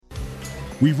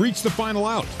We've reached the final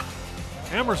out.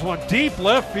 Hammers one deep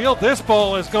left field. This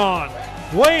ball is gone.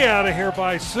 Way out of here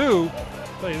by Sue.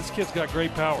 Hey, this kid's got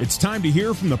great power. It's time to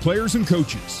hear from the players and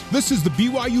coaches. This is the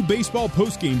BYU Baseball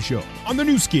Postgame Show on the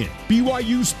new skin,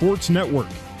 BYU Sports Network.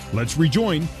 Let's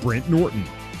rejoin Brent Norton.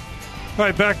 All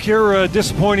right, back here,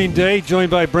 disappointing day,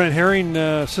 joined by Brent Herring,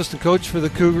 assistant coach for the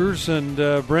Cougars. And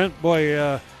Brent,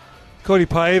 Cody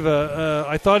Paiva,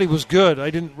 I thought he was good. I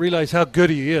didn't realize how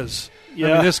good he is. Yeah.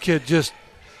 I mean, this kid just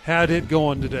had it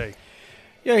going today.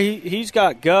 Yeah, he's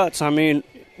got guts. I mean,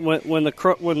 when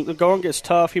the going gets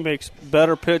tough, he makes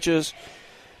better pitches.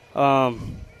 He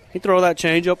throw that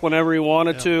changeup whenever he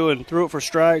wanted to, and threw it for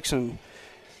strikes. And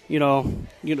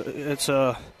it's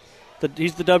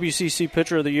he's the WCC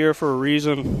Pitcher of the Year for a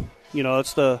reason.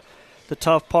 It's the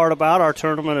tough part about our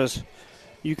tournament is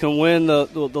you can win the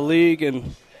league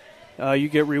and you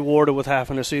get rewarded with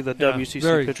having to see the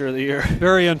WCC Pitcher of the Year.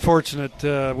 Very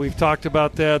unfortunate. We've talked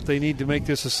about that. They need to make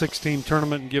this a 6-team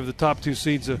tournament and give the top 2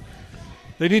 seeds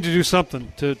they need to do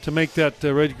something to make that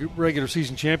regular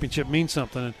season championship mean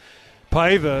something. And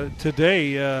Paiva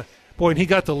today, and he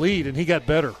got the lead and he got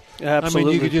better. Absolutely. I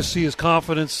mean, you could just see his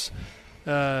confidence,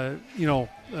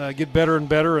 get better and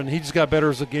better, and he just got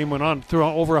better as the game went on. Threw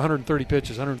over 130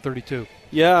 pitches, 132.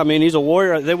 Yeah, I mean, he's a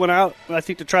warrior. They went out, I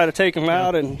think, to try to take him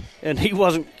out, and he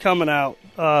wasn't coming out.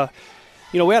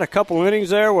 We had a couple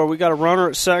innings there where we got a runner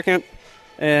at second,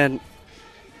 and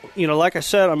like I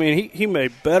said, I mean, he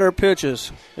made better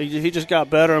pitches. He just got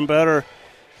better and better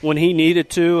when he needed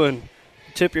to, and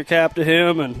tip your cap to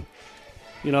him. And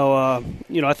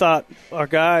I thought our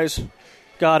guys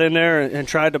got in there and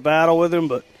tried to battle with him,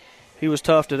 but he was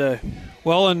tough today.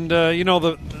 Well, and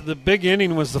the big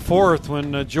inning was the 4th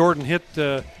when Jordan hit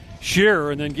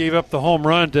Shearer and then gave up the home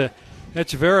run to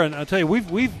Echeverria. And I'll tell you,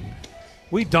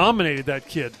 we dominated that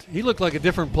kid. He looked like a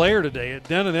different player today.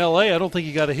 Down in L.A., I don't think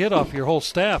he got a hit off your whole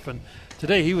staff. And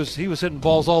today he was hitting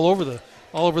balls all over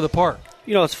the park.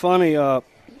 It's funny.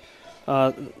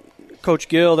 Coach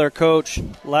Gill, their coach,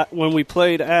 when we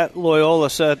played at Loyola,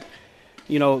 said,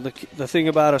 the thing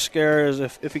about Esquerra is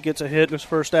if he gets a hit in his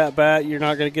first at-bat, you're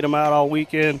not going to get him out all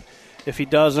weekend. If he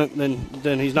doesn't,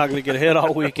 then he's not going to get a hit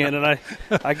all weekend. And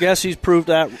I guess he's proved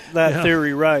that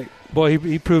theory right. Boy,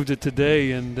 he proved it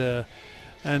today. And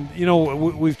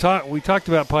we talked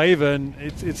about Paiva, and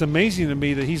it's amazing to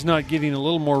me that he's not getting a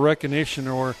little more recognition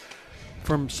or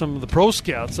from some of the pro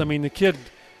scouts. I mean, the kid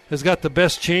has got the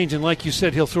best change, and like you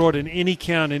said, he'll throw it in any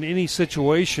count, in any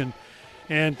situation.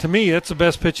 And to me, that's the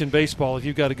best pitch in baseball if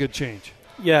you've got a good change.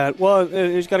 Yeah, well,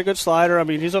 he's got a good slider. I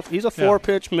mean, he's a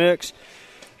 4-pitch mix.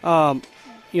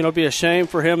 It'd be a shame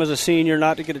for him as a senior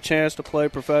not to get a chance to play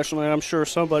professionally. I'm sure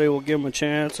somebody will give him a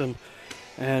chance,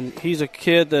 and he's a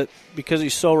kid that, because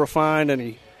he's so refined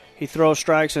and he throws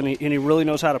strikes and he really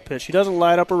knows how to pitch. He doesn't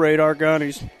light up a radar gun.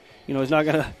 He's not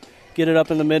going to get it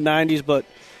up in the mid-90s, but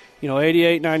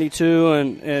 88, 92,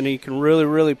 and he can really,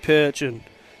 really pitch, and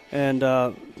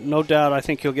no doubt I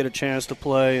think he'll get a chance to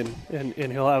play, and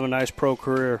he'll have a nice pro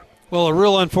career. Well, a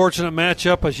real unfortunate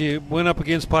matchup as you went up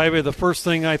against Paiva. The first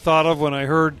thing I thought of when I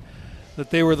heard that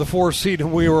they were the 4 seed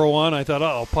and we were 1, I thought,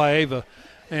 Paiva.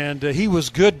 And he was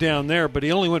good down there, but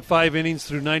he only went 5 innings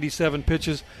through 97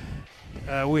 pitches.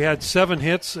 We had 7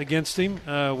 hits against him.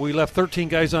 We left 13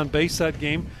 guys on base that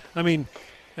game. I mean,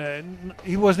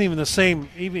 he wasn't even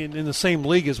in the same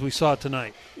league as we saw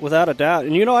tonight. Without a doubt.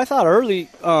 And, I thought early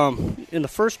in the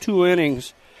first 2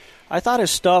 innings, I thought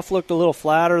his stuff looked a little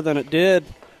flatter than it did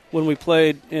when we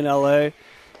played in L.A.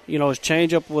 His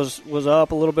changeup was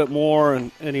up a little bit more,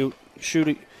 and he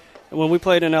shooting. When we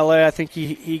played in L.A., I think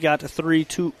he got to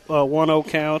 1-0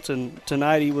 counts, and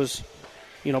tonight he was,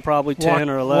 probably 10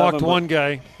 or 11. Walked one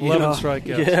guy, 11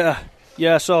 strikeouts.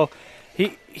 Yeah. So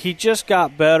he just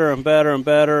got better and better and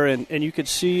better, and you could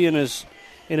see in his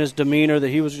demeanor that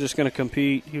he was just going to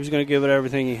compete. He was going to give it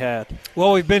everything he had.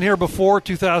 Well, we've been here before,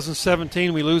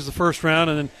 2017. We lose the first round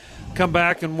and then come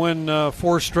back and win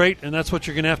 4 straight, and that's what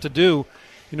you're going to have to do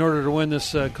in order to win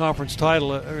this conference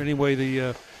title, or anyway,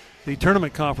 the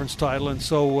tournament conference title. And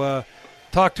so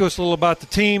talk to us a little about the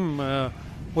team,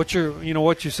 what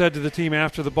you said to the team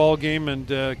after the ball game, and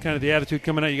kind of the attitude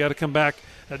coming out. You got to come back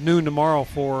at noon tomorrow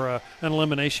for an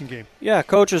elimination game. Yeah,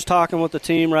 Coach is talking with the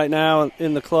team right now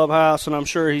in the clubhouse, and I'm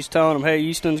sure he's telling them, hey,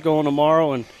 Easton's going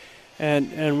tomorrow,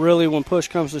 and really when push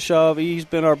comes to shove, he's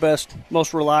been our best,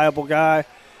 most reliable guy.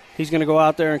 He's going to go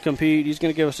out there and compete. He's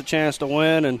going to give us a chance to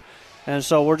win, and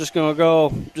so we're just going to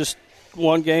go just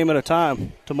one game at a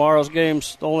time. Tomorrow's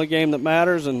game's the only game that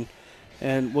matters, and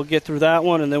we'll get through that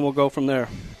one, and then we'll go from there.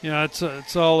 Yeah,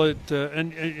 it's all it.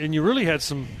 And you really had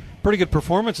some pretty good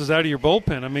performances out of your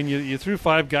bullpen. I mean, you threw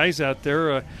 5 guys out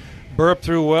there. Burrup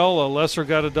threw well. Lesser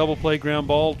got a double play ground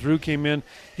ball. Drew came in,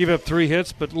 gave up 3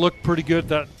 hits, but looked pretty good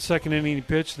that second inning he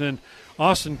pitched. Then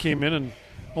Austin came in and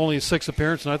only a 6th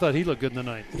appearance, and I thought he looked good in the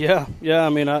ninth. Yeah. I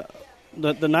mean,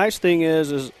 the nice thing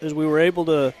is we were able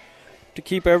to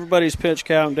keep everybody's pitch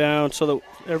count down so that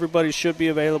everybody should be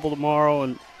available tomorrow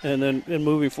and then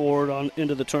moving forward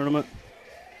into the tournament.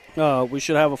 We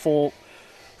should have a full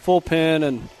pen,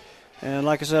 and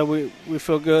like I said, we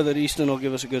feel good that Easton will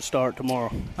give us a good start tomorrow.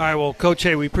 All right, well, Coach,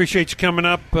 hey, we appreciate you coming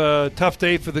up. Tough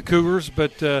day for the Cougars,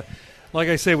 but like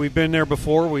I say, we've been there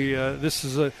before. This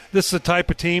is a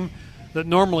type of team that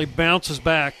normally bounces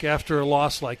back after a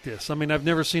loss like this. I mean, I've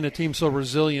never seen a team so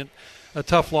resilient, a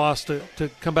tough loss to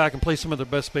come back and play some of their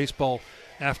best baseball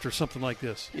after something like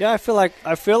this. Yeah, I feel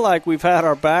like we've had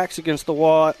our backs against the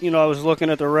wall. You know, I was looking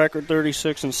at the record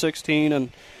 36-16,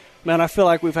 and man, I feel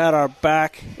like we've had our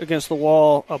back against the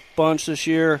wall a bunch this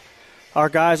year. Our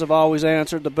guys have always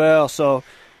answered the bell, so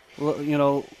you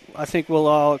know, I think we'll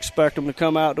all expect them to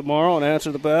come out tomorrow and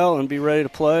answer the bell and be ready to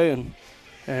play and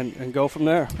go from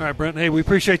there. All right, Brent. Hey, we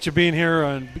appreciate you being here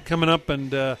and coming up,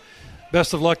 and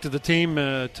best of luck to the team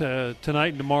tonight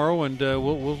and tomorrow, and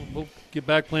we'll get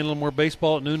back playing a little more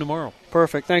baseball at noon tomorrow.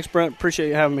 Perfect. Thanks, Brent. Appreciate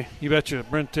you having me. You betcha.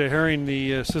 Brent Herring,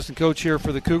 the assistant coach here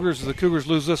for the Cougars. The Cougars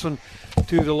lose this one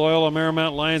to the Loyola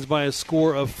Marymount Lions by a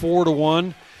score of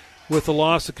 4-1. With the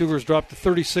loss, the Cougars dropped to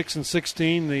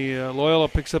 36-16. The Loyola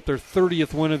picks up their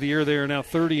 30th win of the year. They are now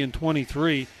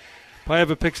 30-23.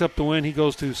 Paiva picks up the win. He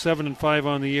goes to 7-5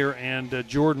 on the year, and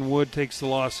Jordan Wood takes the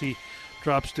loss. He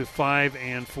drops to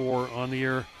 5-4 on the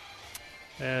year.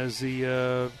 As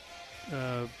the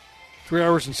 3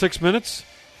 hours and 6 minutes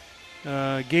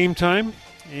game time,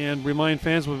 and remind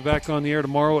fans we'll be back on the air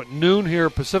tomorrow at noon here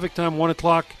Pacific time, 1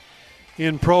 o'clock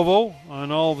in Provo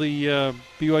on all the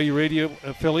BYU radio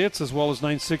affiliates, as well as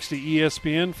 960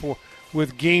 ESPN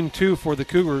with Game 2 for the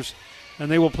Cougars, and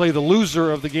they will play the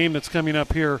loser of the game that's coming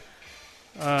up here.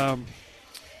 The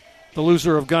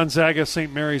loser of Gonzaga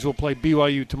St. Mary's will play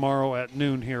BYU tomorrow at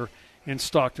noon here in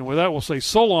Stockton. With that, we'll say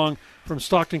so long from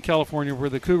Stockton, California, where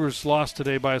the Cougars lost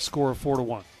today by a score of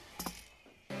 4-1.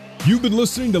 You've been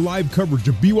listening to live coverage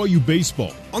of BYU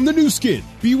baseball on the new skin,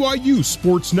 BYU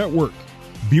Sports Network.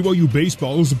 BYU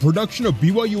Baseball is a production of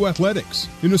BYU Athletics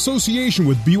in association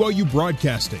with BYU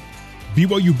Broadcasting.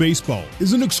 BYU Baseball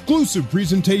is an exclusive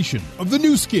presentation of the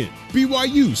new skin,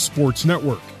 BYU Sports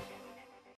Network.